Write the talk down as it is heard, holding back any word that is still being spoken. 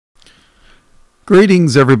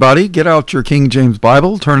Greetings, everybody. Get out your King James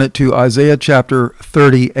Bible. Turn it to Isaiah chapter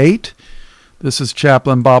 38. This is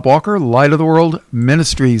Chaplain Bob Walker, Light of the World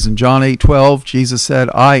Ministries. In John 8:12, Jesus said,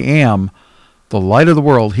 I am the light of the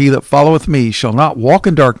world. He that followeth me shall not walk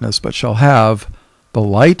in darkness, but shall have the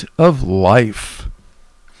light of life.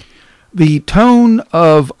 The tone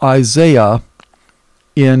of Isaiah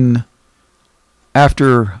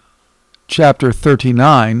after chapter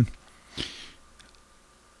 39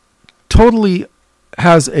 totally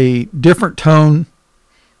has a different tone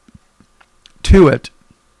to it.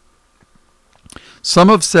 Some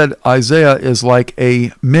have said Isaiah is like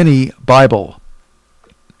a mini Bible.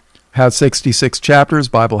 Has 66 chapters.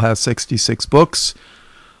 Bible has 66 books.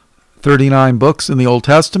 39 books in the Old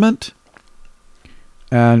Testament.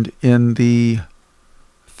 And in the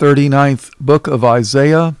 39th book of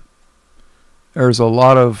Isaiah, there's a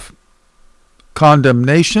lot of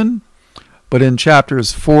condemnation. But in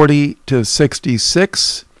chapters 40 to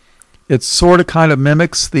 66, it sort of kind of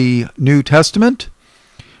mimics the New Testament.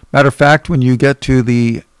 Matter of fact, when you get to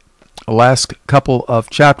the last couple of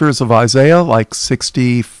chapters of Isaiah, like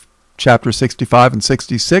chapter 65 and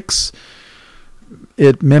 66,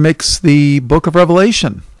 it mimics the book of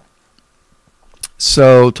Revelation.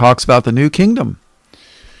 So talks about the new kingdom.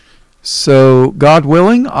 So God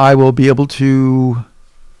willing, I will be able to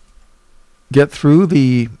get through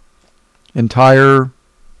the entire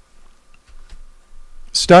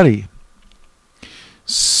study.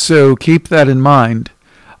 So keep that in mind.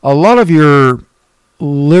 A lot of your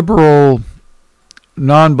liberal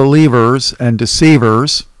non-believers and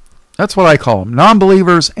deceivers, that's what I call them,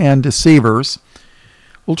 non-believers and deceivers,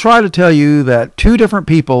 will try to tell you that two different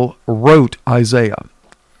people wrote Isaiah.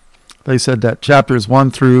 They said that chapters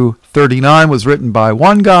 1 through 39 was written by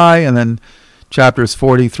one guy, and then chapters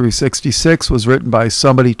 40 through 66 was written by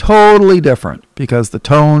somebody totally different, because the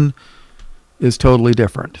tone is totally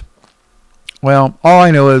different. Well, all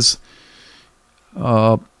I know is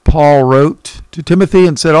Paul wrote to Timothy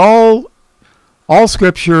and said all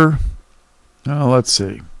Scripture, let's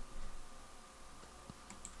see.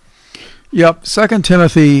 Yep, 2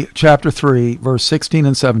 Timothy chapter 3, verse 16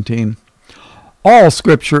 and 17. All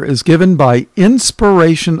Scripture is given by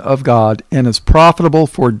inspiration of God and is profitable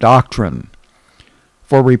for doctrine,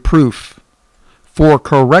 for reproof, for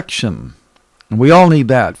correction, and we all need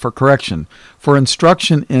that, for correction, for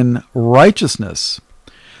instruction in righteousness,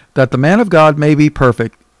 that the man of God may be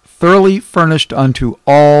perfect, thoroughly furnished unto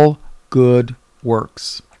all good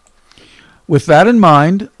works. With that in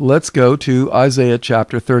mind, let's go to Isaiah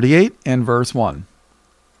chapter 38 and verse 1.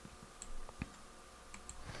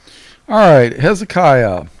 All right,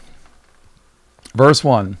 Hezekiah, verse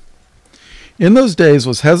 1. In those days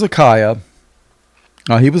was Hezekiah,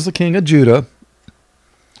 he was the king of Judah.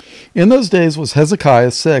 In those days was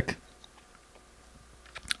Hezekiah sick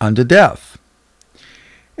unto death.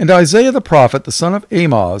 And Isaiah the prophet, the son of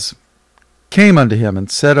Amoz, came unto him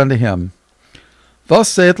and said unto him, Thus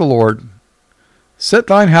saith the Lord, Set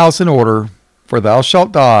thine house in order, for thou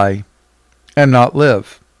shalt die, and not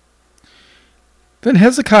live. Then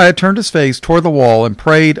Hezekiah turned his face toward the wall, and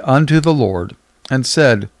prayed unto the Lord, and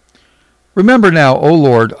said, Remember now, O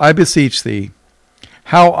Lord, I beseech thee,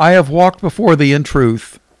 how I have walked before thee in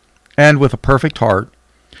truth, and with a perfect heart,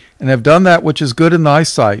 and have done that which is good in thy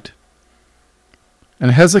sight.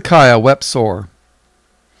 And Hezekiah wept sore.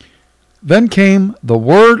 Then came the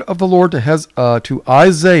word of the Lord to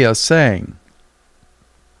Isaiah, saying,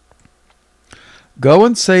 Go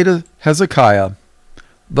and say to Hezekiah,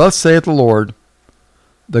 Thus saith the Lord,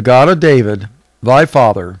 the God of David, thy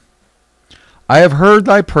father, I have heard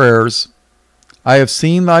thy prayers, I have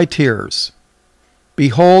seen thy tears.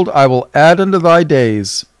 Behold, I will add unto thy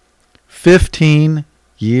days 15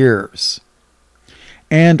 years.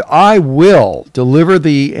 And I will deliver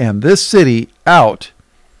thee and this city out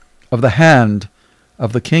of the hand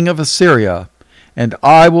of the king of Assyria, and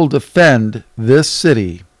I will defend this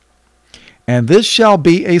city. And this shall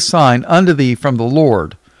be a sign unto thee from the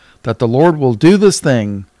Lord, that the Lord will do this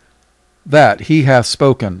thing that he hath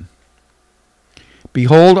spoken.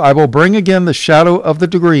 Behold, I will bring again the shadow of the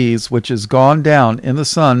degrees which is gone down in the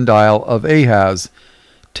sundial of Ahaz,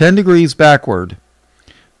 10 degrees backward.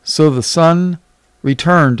 So the sun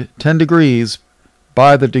returned 10 degrees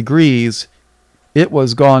by the degrees it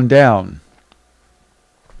was gone down.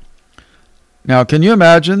 Now, can you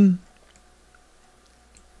imagine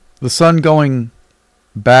the sun going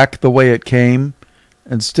back the way it came,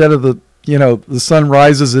 instead of the sun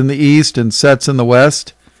rises in the east and sets in the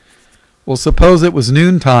west? Well, suppose it was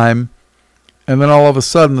noontime, and then all of a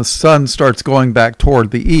sudden the sun starts going back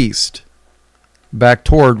toward the east, back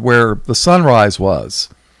toward where the sunrise was.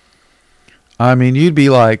 I mean, you'd be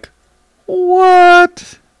like,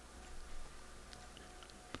 what?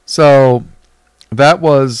 So that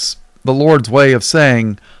was the Lord's way of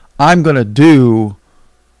saying, I'm going to do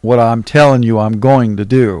what I'm telling you I'm going to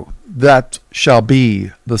do. That shall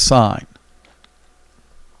be the sign.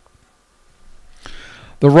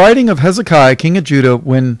 The writing of Hezekiah, king of Judah,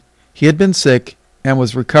 when he had been sick and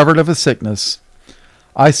was recovered of his sickness.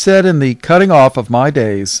 I said in the cutting off of my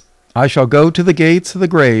days, I shall go to the gates of the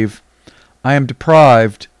grave. I am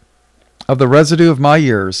deprived of the residue of my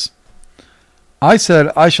years. I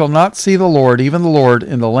said, I shall not see the Lord, even the Lord,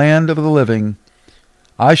 in the land of the living.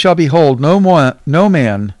 I shall behold no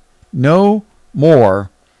man, no more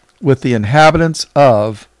with the inhabitants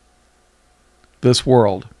of this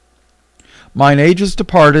world. Mine age is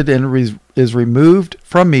departed and is removed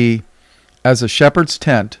from me as a shepherd's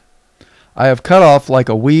tent. I have cut off like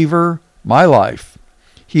a weaver my life.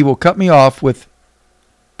 He will cut me off with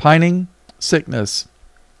pining sickness.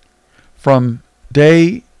 From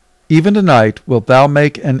day even to night wilt thou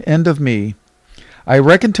make an end of me. I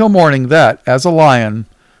reckon till morning that, as a lion,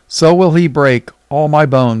 so will he break all my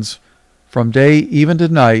bones. From day even to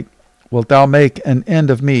night wilt thou make an end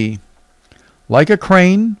of me. Like a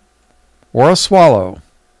crane or a swallow,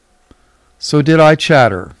 so did I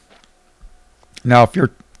chatter. Now, if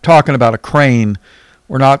you're talking about a crane,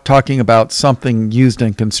 we're not talking about something used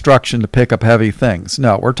in construction to pick up heavy things.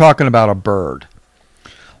 No, we're talking about a bird.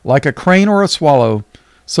 Like a crane or a swallow,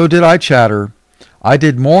 so did I chatter. I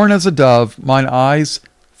did mourn as a dove. Mine eyes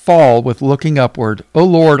fall with looking upward. O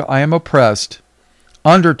Lord, I am oppressed.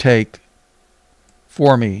 Undertake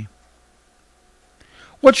for me.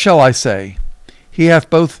 What shall I say? He hath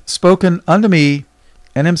both spoken unto me,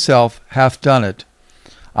 and himself hath done it.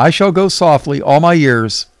 I shall go softly all my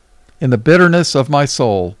years, in the bitterness of my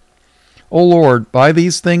soul. O Lord, by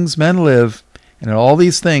these things men live, and in all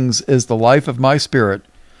these things is the life of my spirit.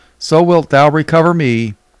 So wilt thou recover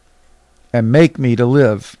me, and make me to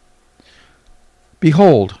live.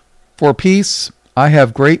 Behold, for peace I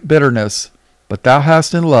have great bitterness, but thou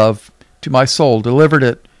hast in love to my soul delivered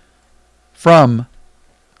it from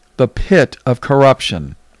the pit of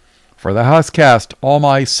corruption. For thou hast cast all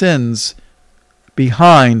my sins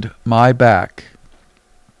behind my back.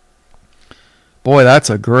 Boy, that's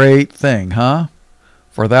a great thing, huh?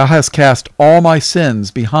 For thou hast cast all my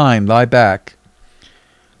sins behind thy back.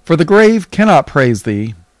 For the grave cannot praise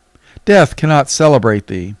thee, death cannot celebrate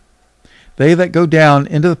thee. They that go down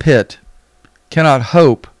into the pit cannot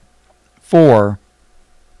hope for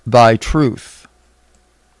thy truth.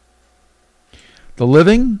 The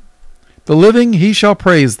living he shall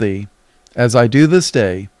praise thee, as I do this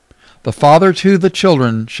day. The father to the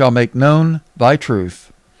children shall make known thy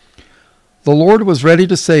truth. The Lord was ready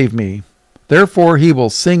to save me. Therefore he will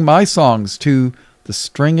sing my songs to the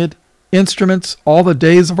stringed instruments all the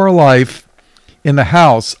days of our life in the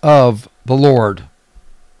house of the Lord.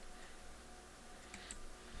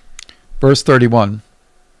 Verse 31.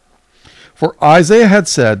 For Isaiah had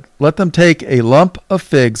said, Let them take a lump of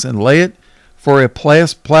figs and lay it for a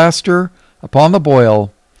plaster upon the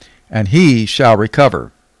boil, and he shall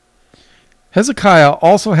recover. Hezekiah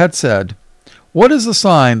also had said, What is the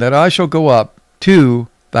sign that I shall go up to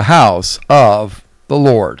the house of the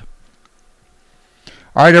Lord?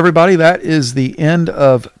 All right, everybody, that is the end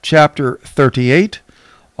of chapter 38.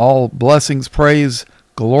 All blessings, praise,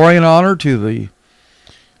 glory, and honor to the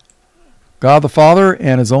God the Father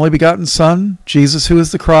and his only begotten Son, Jesus, who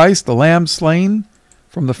is the Christ, the Lamb slain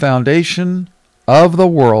from the foundation of the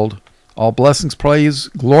world. All blessings, praise,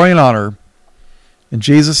 glory, and honor. In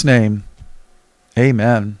Jesus' name,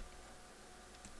 amen.